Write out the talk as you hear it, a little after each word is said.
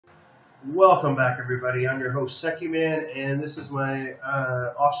Welcome back, everybody. I'm your host, Secuman, and this is my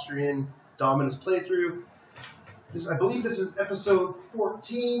Austrian Dominus playthrough. I believe this is episode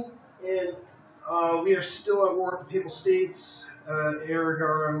 14, and we are still at war with the Papal States,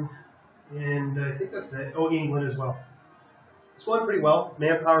 Aragon, and I think that's it. Oh, England as well. It's going pretty well.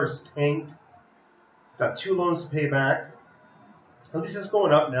 Manpower is tanked. Got 2 loans to pay back. At least it's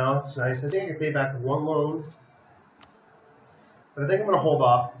going up now. It's nice. I think I can pay back 1 loan, but I think I'm going to hold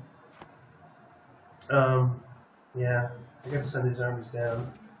off. Yeah, I gotta send these armies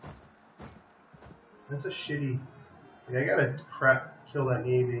down. That's a shitty. I gotta kill that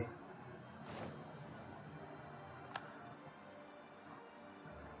navy.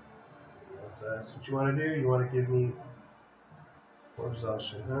 That's what you want to do? You want to give me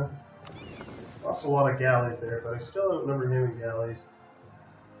exhaustion, huh? Lost a lot of galleys there, but I still don't remember having galleys.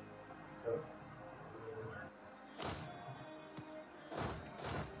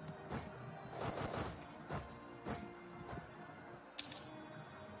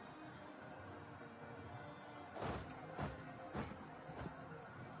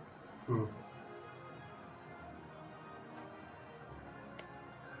 Oh.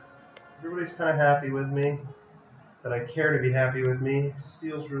 Everybody's kind of happy with me, that I care to be happy with me.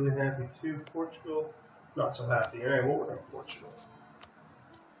 Steel's really happy too. Portugal, not so happy. Alright, we'll work on Portugal.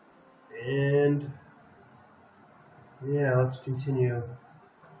 And yeah, let's continue.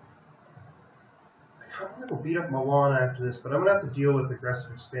 I kind of want to go beat up Milan after this, but I'm going to have to deal with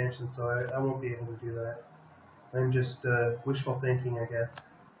aggressive expansion, so I won't be able to do that. I'm just wishful thinking, I guess.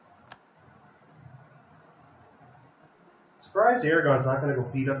 Surprised Aragon's not going to go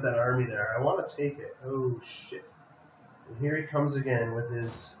beat up that army there. I want to take it. Oh, shit. And here he comes again with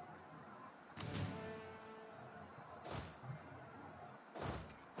his...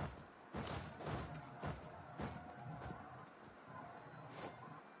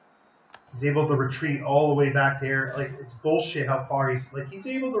 He's able to retreat all the way back there. Like, it's bullshit how far he's... Like, he's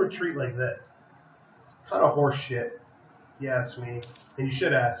able to retreat like this. It's kind of horse shit, if you ask me. And you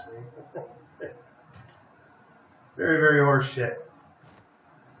should ask me. Very, very horse shit.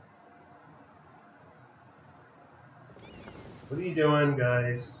 What are you doing,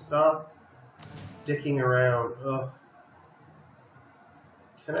 guys? Stop dicking around. Ugh.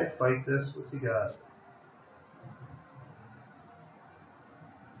 Can I fight this? What's he got?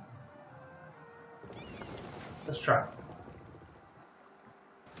 Let's try.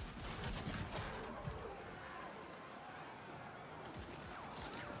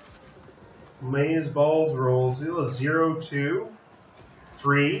 Maze balls rolls 0, 2,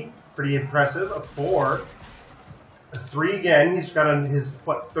 3, pretty impressive. A 4, a 3 again. He's got on his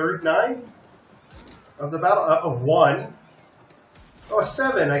what 3rd 9 of the battle. A 1, oh a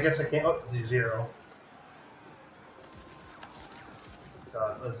 7. I guess I can't. Oh, 0.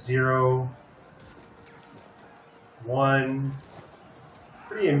 Got a 0, 1.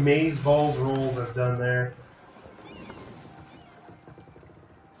 Pretty amazing balls rolls I've done there.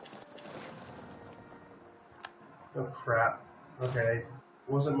 Oh crap. Okay.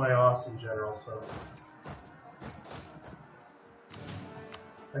 Wasn't my awesome general, so.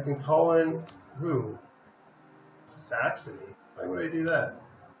 I can call in who? Saxony. Why would I do that?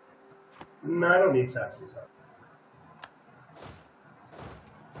 No, I don't need Saxony.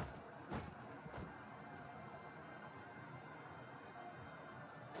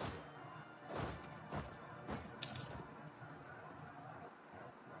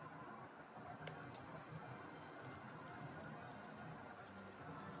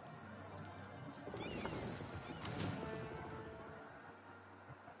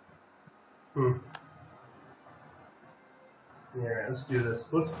 Yeah, let's do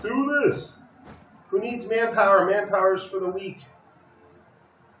this. Let's do this! Who needs manpower? Manpower's for the weak.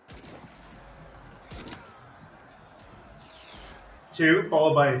 Two,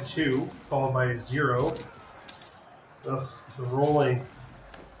 followed by a 2, followed by a 0. Ugh, the rolling.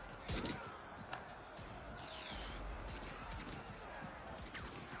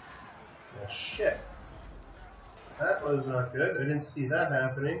 Oh, shit. That was not good. I didn't see that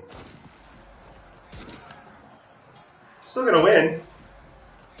happening. Still gonna win,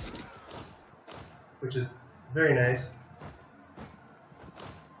 which is very nice.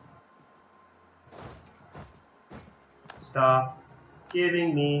 Stop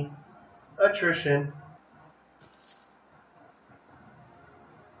giving me attrition.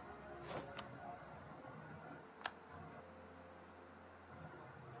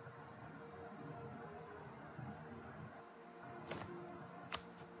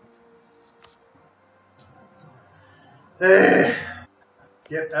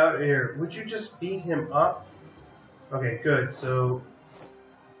 Get out of here. Would you just beat him up? Okay, good. So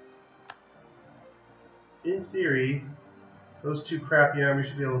in theory, those two crappy armies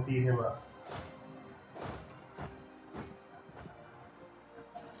should be able to beat him up.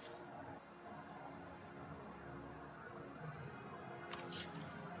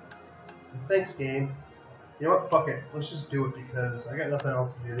 Thanks, game. You know what? Fuck it. Let's just do it because I got nothing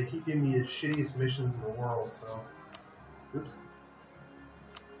else to do. They keep giving me the shittiest missions in the world, so... Oops.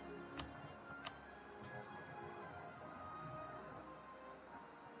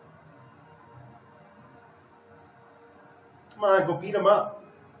 Come on, go beat him up.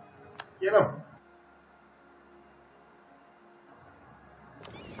 Get him.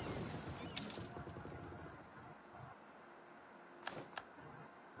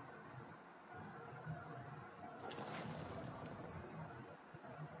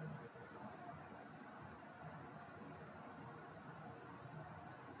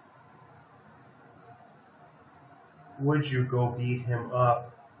 Would you go beat him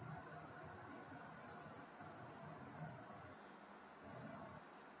up?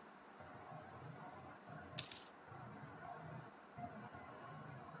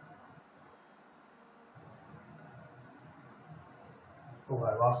 Oh,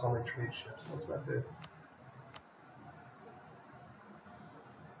 I lost all my trade ships. That's not good.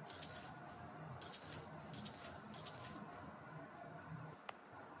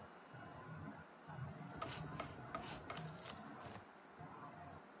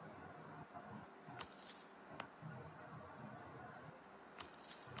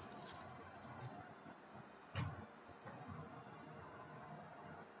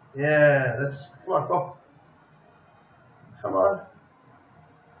 Yeah, that's... Come on, go. Come on.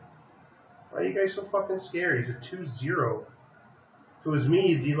 Why are you guys so fucking scary? He's a 2-0. If it was me,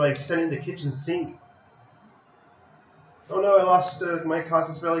 you'd be like sending the kitchen sink. Oh no, I lost my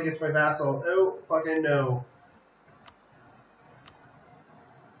Constance Valley against my vassal. Oh, fucking no.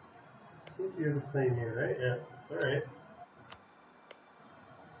 I think you have a claim here, right? Yeah. Alright.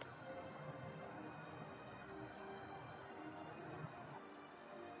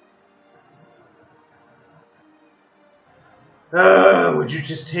 Would you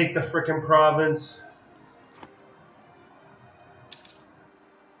just take the frickin' province?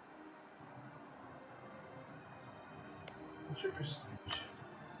 What's your prestige?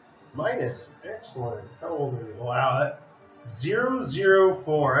 Minus. Excellent. How old are you? Wow, that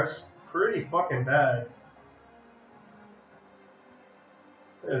 004. That's pretty fucking bad.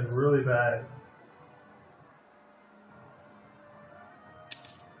 That is really bad.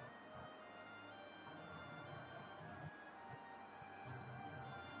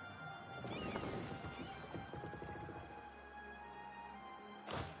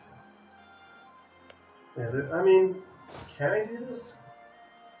 Yeah, I mean, can I do this?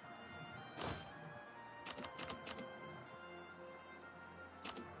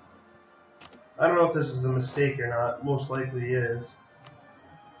 I don't know if this is a mistake or not. Most likely is.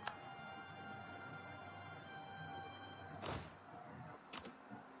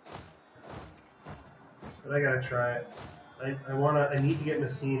 But I gotta try it. I need to get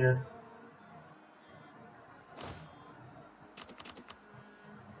Messina.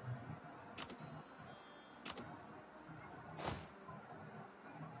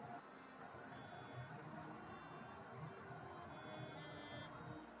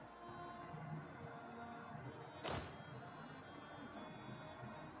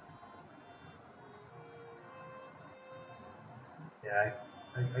 Yeah,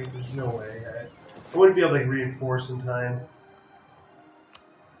 there's no way. I wouldn't be able to reinforce in time.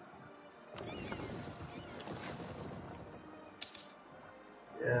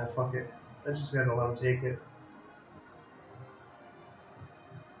 Yeah, fuck it. I just gotta let him take it.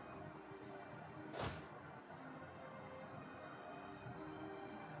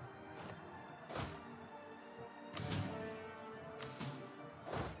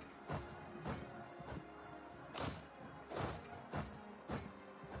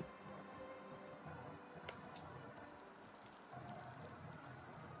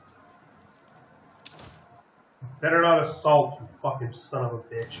 Better not assault, you fucking son of a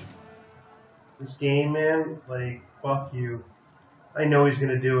bitch. This game, man, like, fuck you. I know he's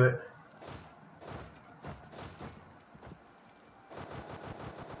gonna do it.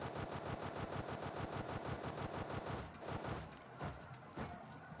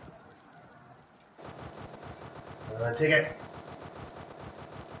 Take it.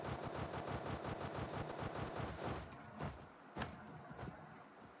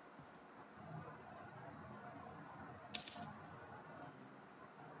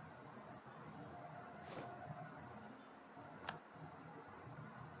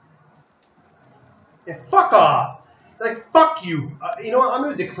 Yeah, fuck off! Like, fuck you! you. You know what? I'm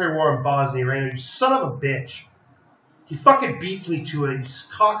going to declare war on Bosnia right now. You son of a bitch. He fucking beats me to it. You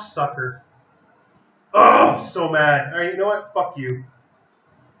cocksucker. Oh, so mad. All right, you know what? Fuck you.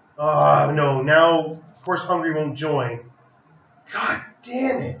 Oh, no. Now, of course, Hungary won't join. God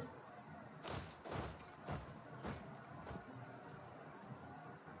damn it.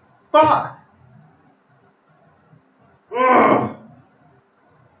 Fuck. Ugh.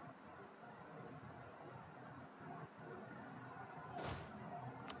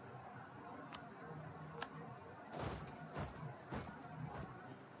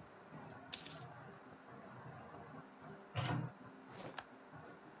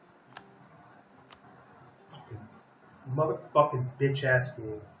 Motherfucking bitch ass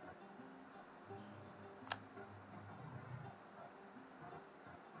game.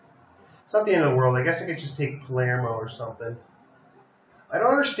 It's not the end of the world. I guess I could just take Palermo or something. I don't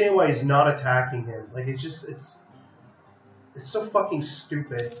understand why he's not attacking him. Like, it's just, it's so fucking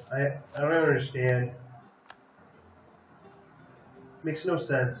stupid. I don't even understand. Makes no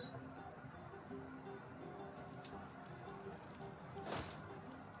sense.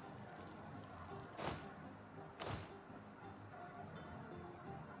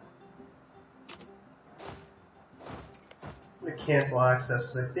 I'm going to cancel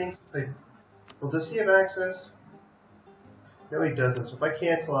access because I think, well, does he have access? No, he doesn't. So if I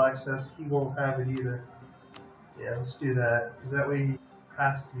cancel access, he won't have it either. Yeah, let's do that. Because that way he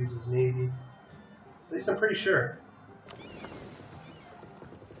has to use his navy. At least I'm pretty sure.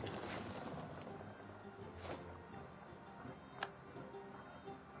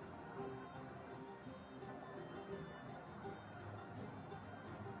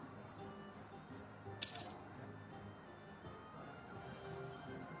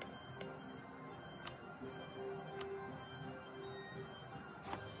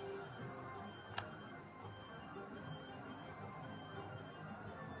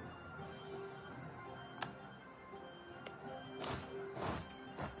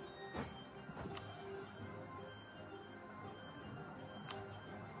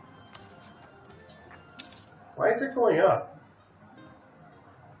 Why is it going up?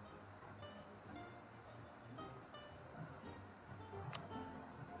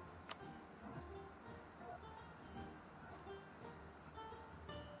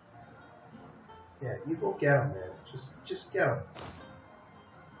 Yeah, you go get him, man. Just get him.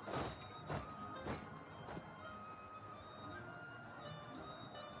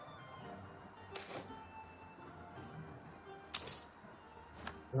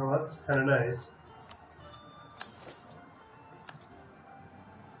 Well, that's kind of nice.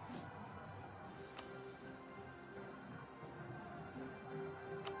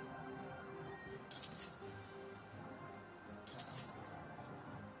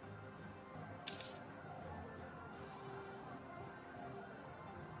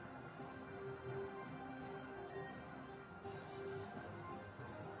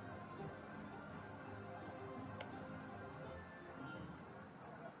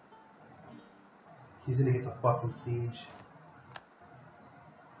 He's gonna get the fucking siege.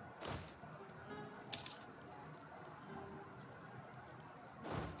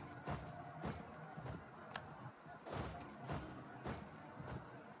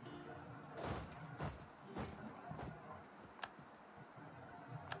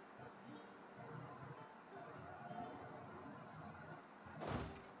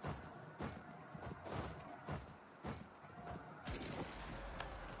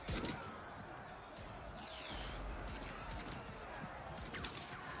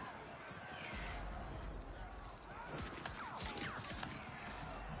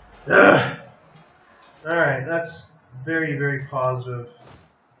 Alright, that's very, very positive.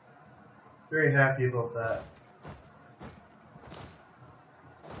 Very happy about that.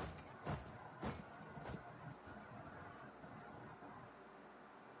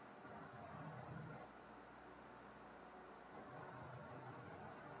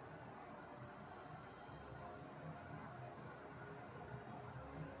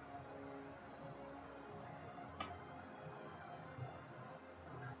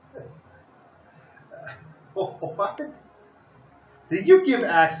 What? Did you give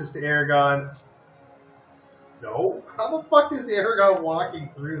access to Aragon? No. How the fuck is Aragon walking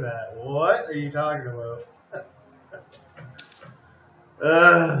through that? What are you talking about?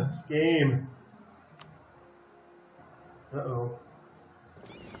 This game. Uh-oh.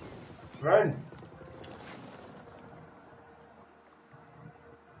 Run.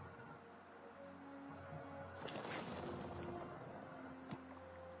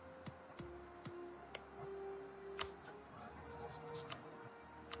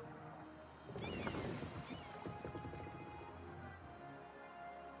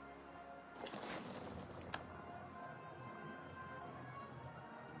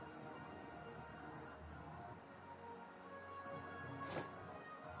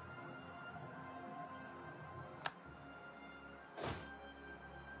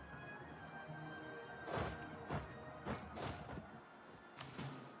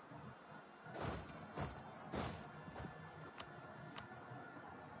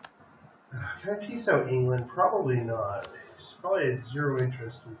 Can I peace out England? Probably not. It's probably has zero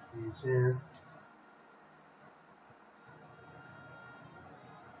interest in peace. Yeah.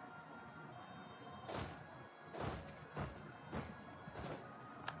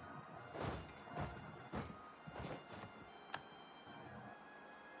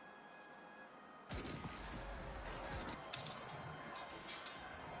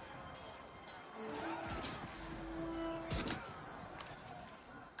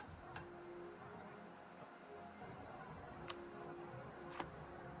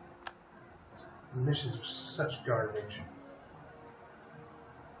 Missions are such garbage.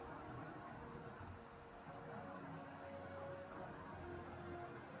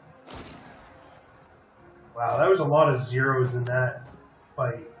 Wow, that was a lot of zeros in that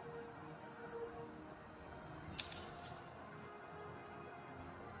fight.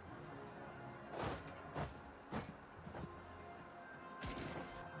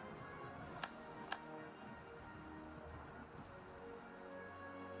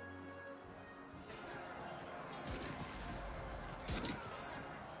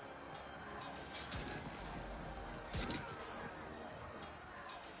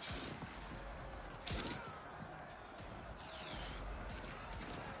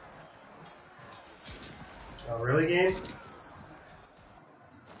 Oh, really, game?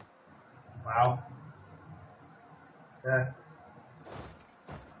 Wow. Yeah.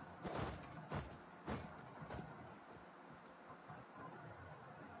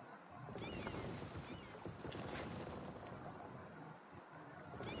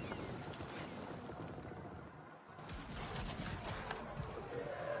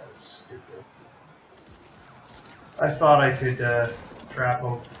 Stupid. I thought I could trap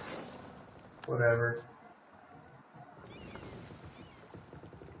him. Whatever.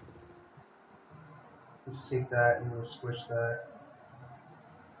 Just sink that and we'll switch that.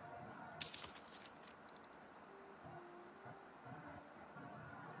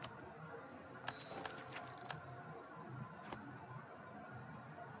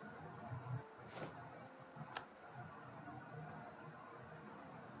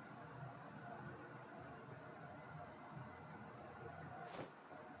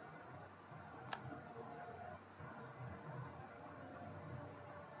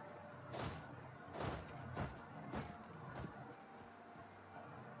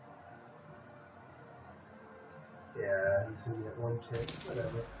 Yeah, he's gonna get one tick.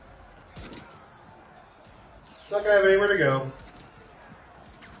 Whatever. Not gonna have anywhere to go.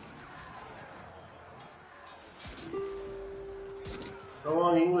 Go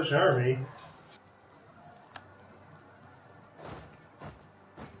on, English Army.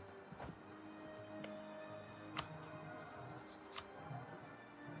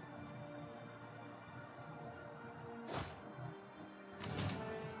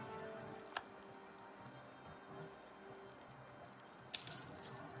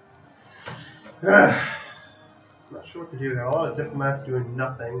 Not sure what to do. Got a lot of diplomats doing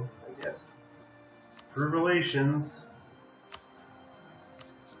nothing, I guess. Improve relations.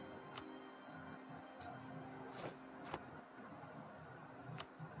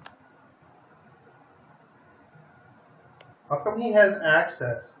 How come he has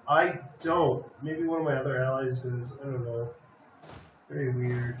access? I don't. Maybe one of my other allies does. I don't know. Very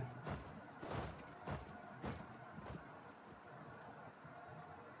weird.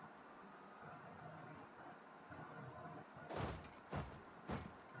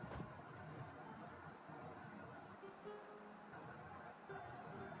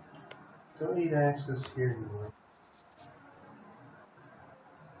 Don't need access here anymore.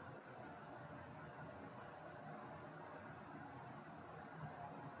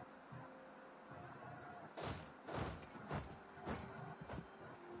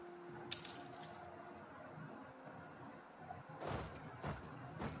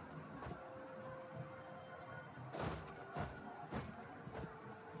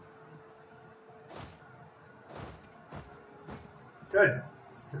 Good.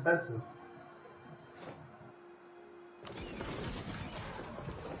 Defensive.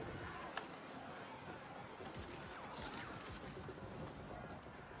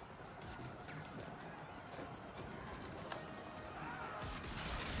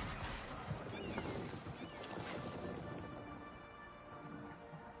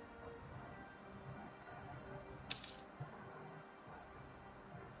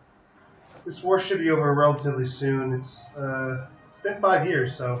 This war should be over relatively soon. It's been 5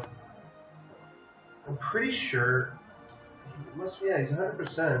 years, so I'm pretty sure. It must be, yeah, he's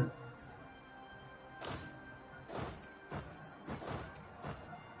 100%.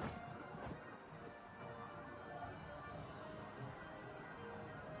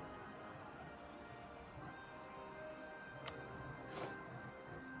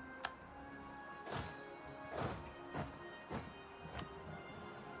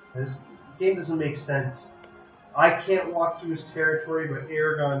 This game doesn't make sense. I can't walk through his territory, but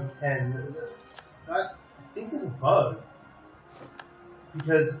Aragon can. That, I think, is a bug.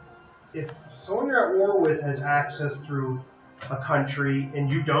 Because if someone you're at war with has access through a country and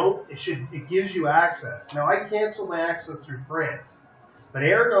you don't, it gives you access. Now, I canceled my access through France, but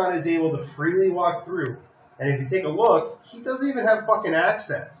Aragon is able to freely walk through. And if you take a look, he doesn't even have fucking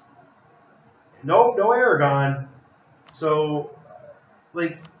access. Nope, no Aragon. So,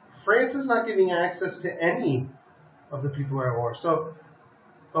 like, France is not giving access to any of the people who are at war. So,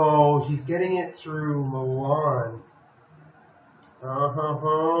 oh, he's getting it through Milan.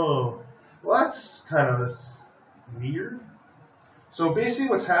 Well, that's kind of weird. So basically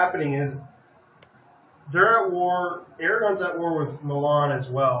what's happening is they're at war, Aragon's at war with Milan as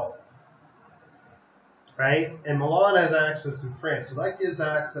well. Right? And Milan has access to France, so that gives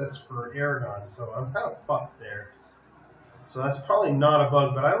access for Aragon. So I'm kind of fucked there. So that's probably not a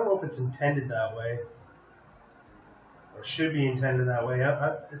bug, but I don't know if it's intended that way. Or should be intended that way.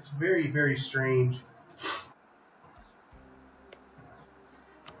 It's very, very strange.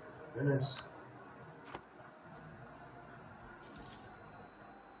 Goodness.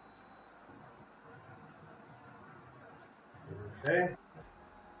 Okay.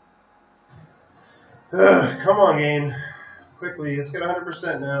 Come on, game. Quickly, let's get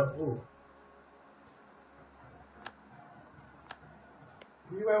 100% now. Ooh.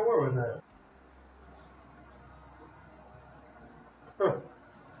 Who are you at war with that? Huh.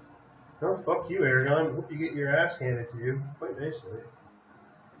 Oh, fuck you, Aragon. Hope you get your ass handed to you. Quite nicely.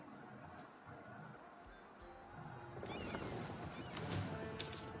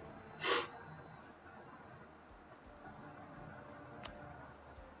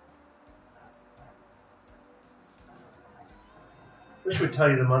 This would tell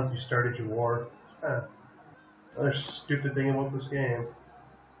you the month you started your war. It's kind of another stupid thing about this game.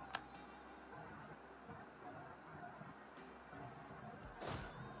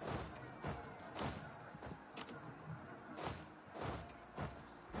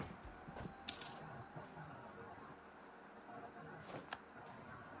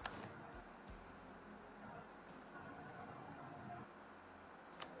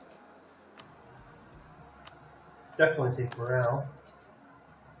 Definitely take morale.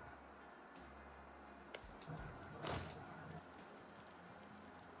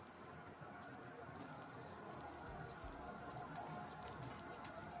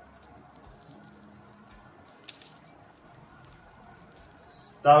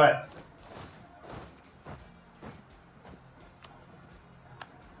 Stop it.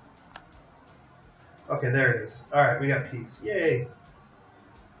 Okay, there it is. Alright, we got peace. Yay!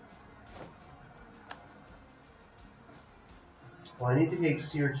 Well, I need to take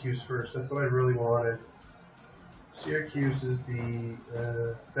Syracuse first. That's what I really wanted. Syracuse is the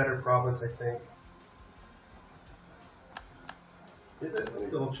better province, I think. Is it? Let me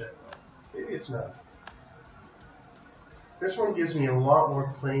double check. Maybe it's not. This one gives me a lot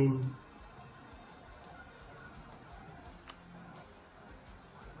more claim.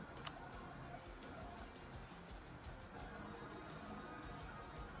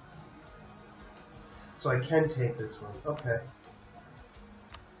 So I can take this one. Okay.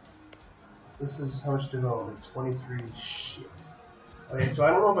 This is how much development? 23. Shit. Okay, so I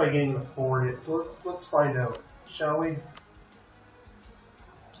don't know if I can even afford it. So let's find out, shall we?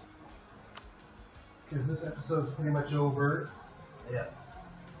 Because this episode is pretty much over. Yeah.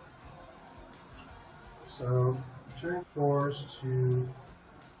 So return course to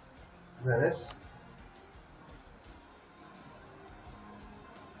Venice.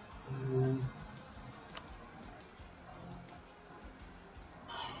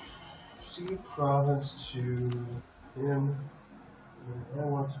 See province to him. And I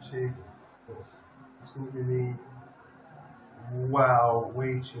want to take this. It's going to give me, wow,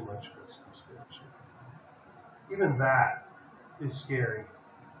 way too much risk expansion. Even that is scary.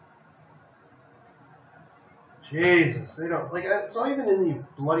 Jesus, they don't, like, it's not even in the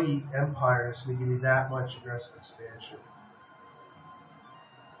bloody empires to give me that much aggressive expansion.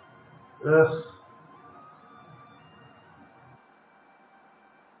 Ugh.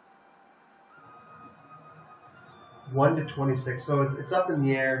 One to 26, so it's up in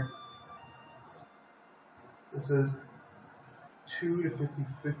the air. This is 2 to 50,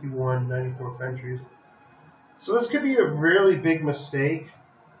 51, 94 countries. So this could be a really big mistake.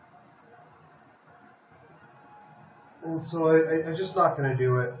 And so I'm just not going to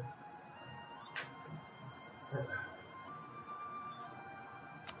do it.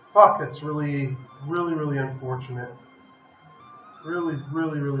 Fuck, that's really, really, really unfortunate. Really,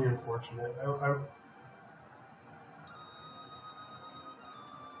 really, really unfortunate.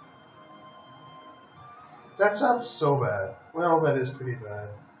 That sounds so bad. Well, that is pretty bad.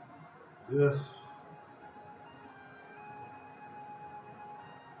 Ugh.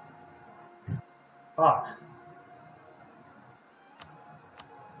 Fuck.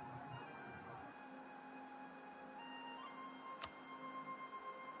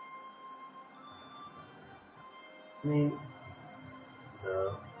 I mean,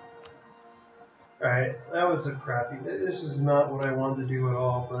 no. Alright, that was a crappy. This is not what I wanted to do at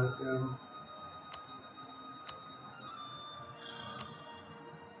all, but,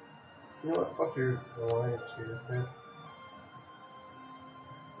 you know what? Fuck your alliance here, man.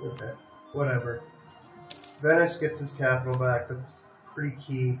 Okay, whatever. Venice gets his capital back. That's pretty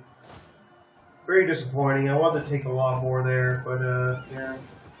key. Very disappointing. I wanted to take a lot more there, but, yeah.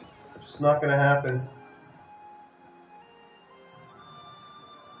 Just not gonna happen.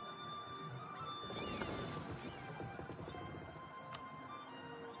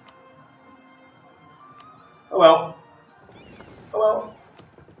 Oh well. Oh well.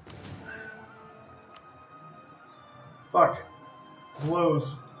 Fuck.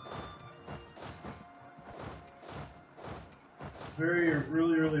 Blows.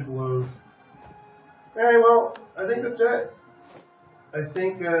 Really blows. Alright, well, I think that's it. I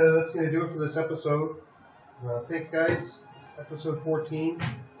think that's going to do it for this episode. Thanks, guys. It's episode 14.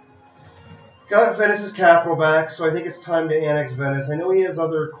 Got Venice's capital back, so I think it's time to annex Venice. I know he has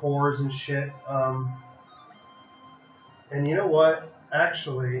other cores and shit. And you know what?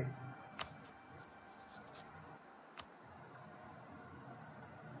 Actually,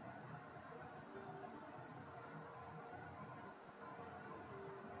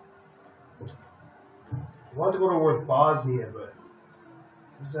 I want to go to war with Bosnia, but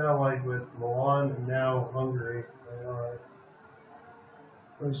he's allied with Milan and now Hungary.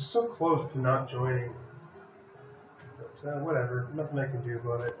 I was so close to not joining. But whatever. Nothing I can do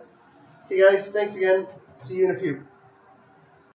about it. Hey guys, thanks again. See you in a few.